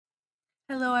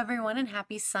Hello everyone and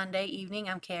happy Sunday evening.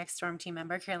 I'm KX Storm Team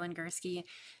member Carolyn.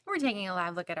 We're taking a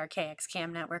live look at our KX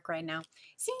Cam network right now.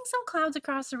 Seeing some clouds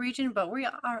across the region, but we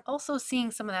are also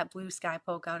seeing some of that blue sky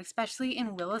poke out, especially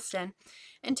in Williston.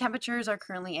 And temperatures are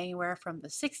currently anywhere from the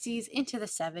 60s into the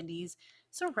 70s.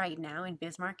 So right now in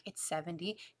Bismarck, it's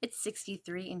 70, it's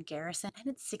 63 in Garrison, and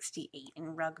it's 68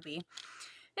 in Rugby.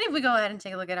 And if we go ahead and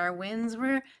take a look at our winds,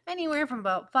 we're anywhere from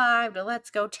about 5 to let's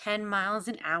go 10 miles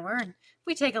an hour. And if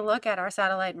we take a look at our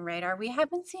satellite and radar, we have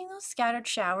been seeing those scattered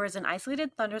showers and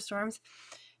isolated thunderstorms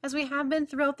as we have been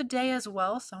throughout the day as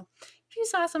well. So if you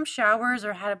saw some showers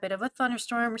or had a bit of a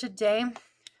thunderstorm today,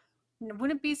 it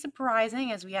wouldn't be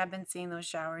surprising as we have been seeing those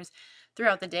showers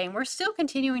throughout the day. And we're still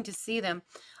continuing to see them,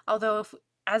 although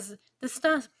as the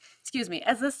sun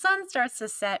starts to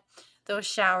set, those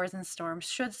showers and storms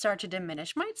should start to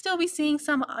diminish. Might still be seeing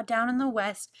some down in the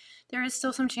west. There is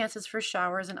still some chances for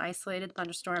showers and isolated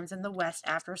thunderstorms in the west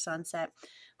after sunset.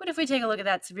 But if we take a look at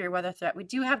that severe weather threat, we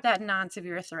do have that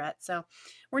non-severe threat. So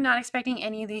we're not expecting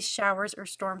any of these showers or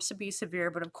storms to be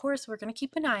severe, but of course we're going to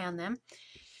keep an eye on them.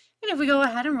 And if we go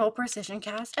ahead and roll precision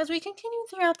cast, as we continue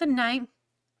throughout the night,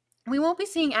 we won't be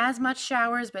seeing as much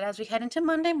showers, but as we head into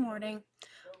Monday morning,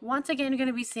 once again, you're going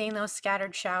to be seeing those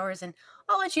scattered showers, and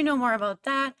I'll let you know more about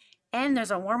that. And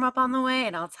there's a warm-up on the way,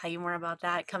 and I'll tell you more about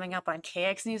that coming up on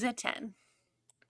KX News at 10.